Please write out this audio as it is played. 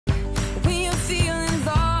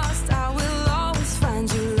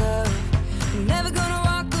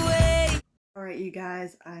Alright you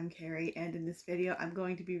guys, I'm Carrie, and in this video I'm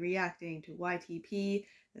going to be reacting to YTP,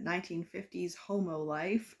 the 1950s Homo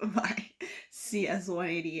Life by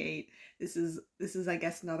CS188. This is I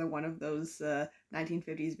guess another one of those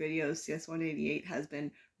 1950s videos. CS188 has been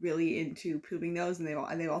really into pooping those, and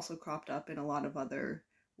they've also cropped up in a lot of other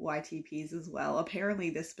YTPs as well. Apparently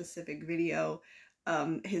this specific video,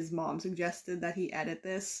 his mom suggested that he edit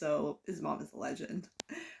this, so his mom is a legend.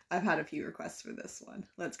 I've had a few requests for this one.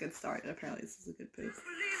 Let's get started. Apparently this is a good poop.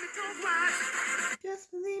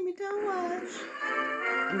 Just believe me, don't watch.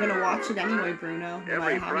 I'm gonna watch it anyway, Bruno, no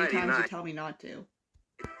matter how many times you tell me not to.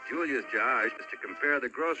 Julia's job is to compare the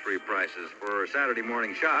grocery prices for Saturday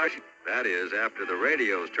morning shosh. That is, after the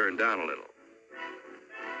radio's turned down a little.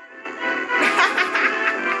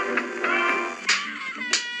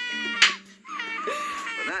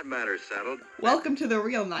 That matter settled. Welcome to the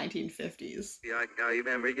real 1950s.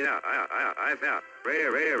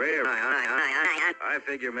 I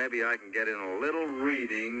figure maybe I can get in a little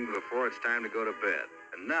reading before it's time to go to bed.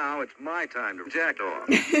 And now it's my time to jack off.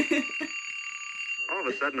 All of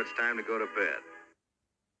a sudden it's time to go to bed.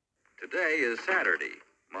 Today is Saturday,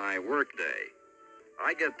 my work day.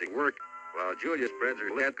 I get to work while Julia spreads her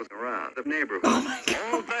legs around the neighborhood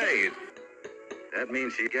all day. That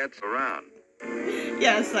means she gets around.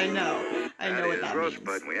 Yes, I know. I know what that means.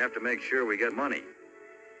 But we have to make sure we get money.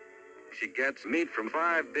 She gets meat from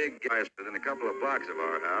 5 big guys within a couple of blocks of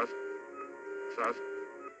our house. So,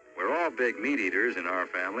 we're all big meat eaters in our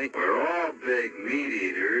family. We're all big meat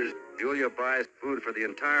eaters. Julia buys food for the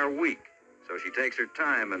entire week. So she takes her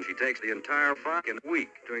time, and she takes the entire fucking week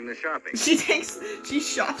doing the shopping. She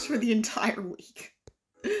shops for the entire week.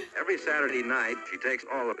 Every Saturday night, she takes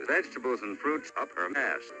all of the vegetables and fruits up her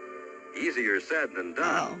ass. Easier said than done.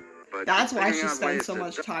 Oh, but that's why she spends so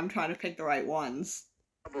much time trying to pick the right ones.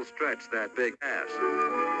 Double stretch that big ass.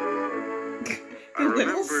 The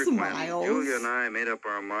little smiles. When Julia and I made up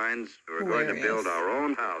our minds we were going to build our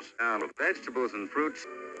own house out of vegetables and fruits.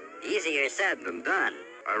 Easier said than done.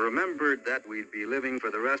 I remembered that we'd be living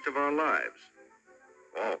for the rest of our lives.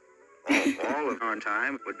 All of our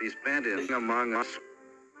time would be spent among us.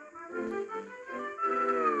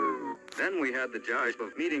 Then we had the joy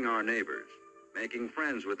of meeting our neighbors, making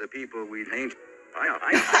friends with the people we'd hate. I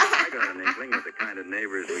got an inkling of the kind of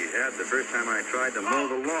neighbors we had the first time I tried to mow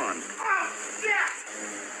the lawn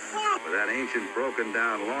with that ancient broken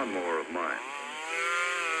down lawnmower of mine.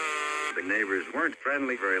 The neighbors weren't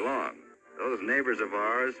friendly very long. Those neighbors of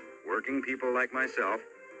ours, working people like myself,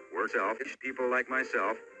 selfish people like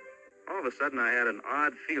myself, all of a sudden I had an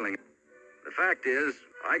odd feeling. The fact is,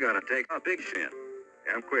 I gotta take a big shit,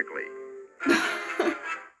 and quickly.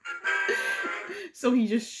 So he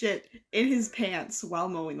just shit in his pants while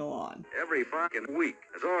mowing the lawn. Every fucking week,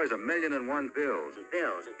 there's always 1,000,001 bills.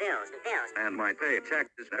 And my paycheck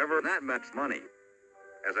is never that much money.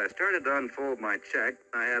 As I started to unfold my check,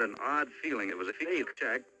 I had an odd feeling it was a fake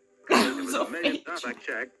check. It was a $1 million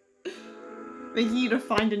check. Making you to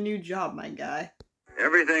find a new job, my guy.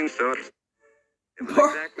 Everything so. It was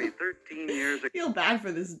exactly 13 years ago. I feel bad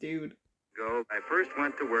for this dude. I first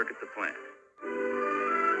went to work at the plant.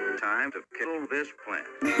 Time to kill this plant.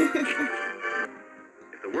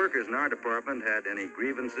 If the workers in our department had any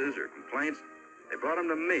grievances or complaints, they brought them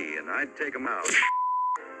to me and I'd take them out.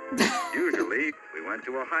 Usually, we went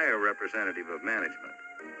to a higher representative of management.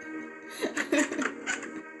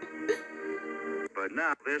 But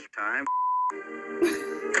now, this time,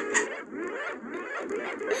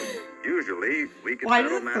 usually, we could Why do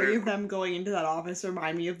settle the three matters of them going into that office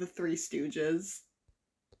remind me of the Three Stooges?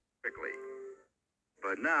 quickly.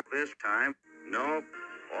 But now, this time, no,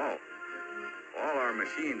 all our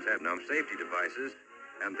machines have no safety devices,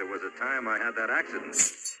 and there was a time I had that accident.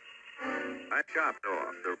 I chopped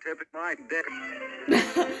off the tip of my dick.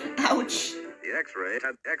 Ouch. The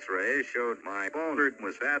X-rays showed my bone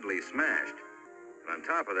was badly smashed. And on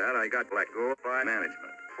top of that, I got let go by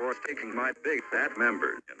management for sticking my big fat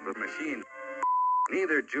members in the machine.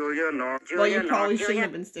 Neither Julia nor Well, you probably shouldn't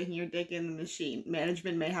have been sticking your dick in the machine.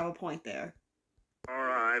 Management may have a point there. Or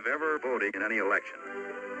I've ever voted in any election.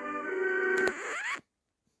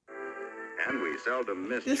 And we seldom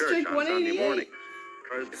miss church on Sunday mornings.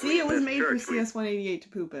 See, it was made for CS188 to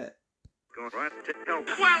poop it.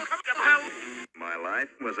 My life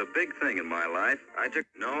was a big thing in my life. I took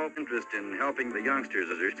no interest in helping the youngsters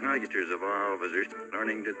of our officers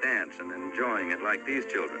learning to dance and enjoying it like these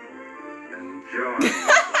children.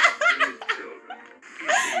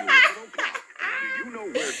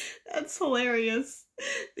 That's hilarious.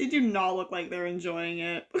 They do not look like they're enjoying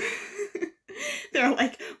it. They're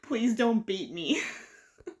like, please don't beat me.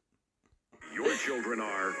 Your children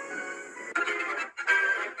are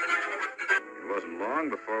wasn't long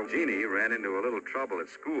before Jeannie ran into a little trouble at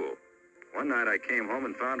school. One night I came home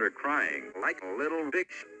and found her crying like a little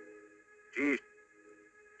bitch.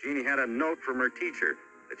 Jeannie had a note from her teacher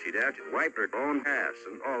that she'd have to wipe her own ass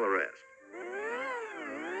and all the rest.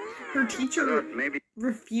 Her teacher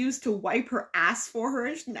refused to wipe her ass for her,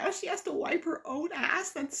 and now she has to wipe her own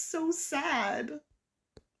ass? That's so sad.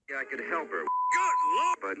 Yeah, I could help her. Good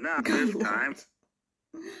Lord! But now this time,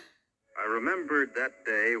 I remembered that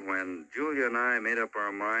day when Julia and I made up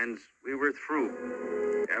our minds we were through.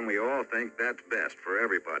 And we all think that's best for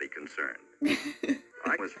everybody concerned.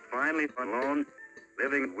 I was finally alone.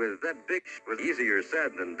 Living with that bitch was easier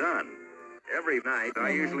said than done. Every night I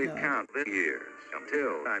usually count the years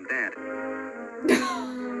until I'm dead.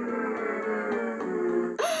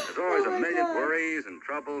 There's always a million worries and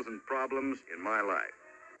troubles and problems in my life.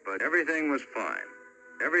 But everything was fine.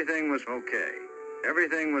 Everything was okay.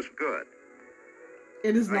 Everything was good.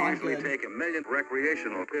 It is not I usually good. take 1 million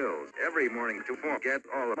recreational pills every morning to forget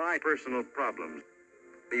all of my personal problems.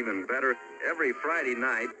 Even better, every Friday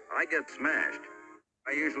night, I get smashed.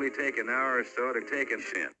 I usually take an hour or so to take a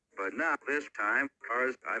shit. But now, this time,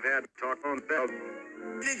 cars, I've had to talk on bell.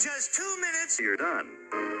 In just 2 minutes, you're done.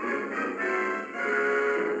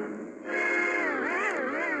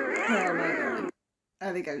 Oh my god.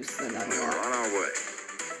 I think I just said that. We were on our way.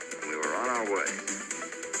 We were on our way.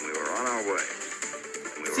 We were on our way.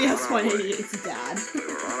 CS188's dad. We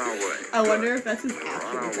were on our way. I wonder if that's his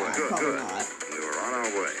actual dad. Probably not. We were on our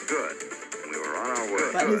way. Good. We were on our way.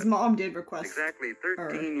 But his mom did request. Exactly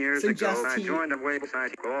 13 years ago, I joined a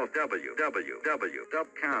website called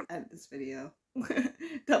www.count. Edit this video.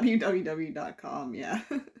 www.com, yeah.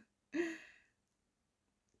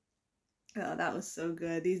 Oh, that was so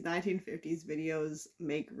good. These 1950s videos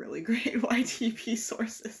make really great YTP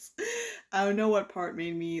sources. I don't know what part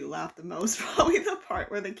made me laugh the most. Probably the part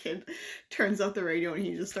where the kid turns up the radio and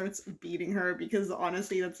he just starts beating her, because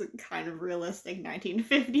honestly that's a kind of realistic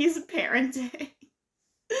 1950s parenting.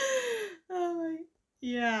 Oh my,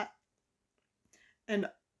 yeah. And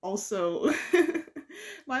also,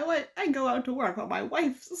 my wife, I go out to work while my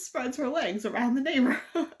wife spreads her legs around the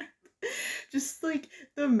neighborhood. Just like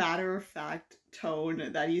the matter-of-fact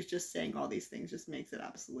tone that he's just saying all these things just makes it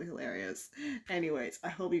absolutely hilarious. Anyways, I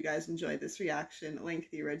hope you guys enjoyed this reaction. Link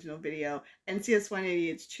to the original video and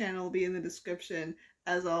CS188's channel will be in the description.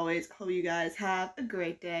 As always, hope you guys have a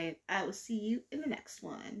great day. I will see you in the next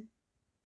one.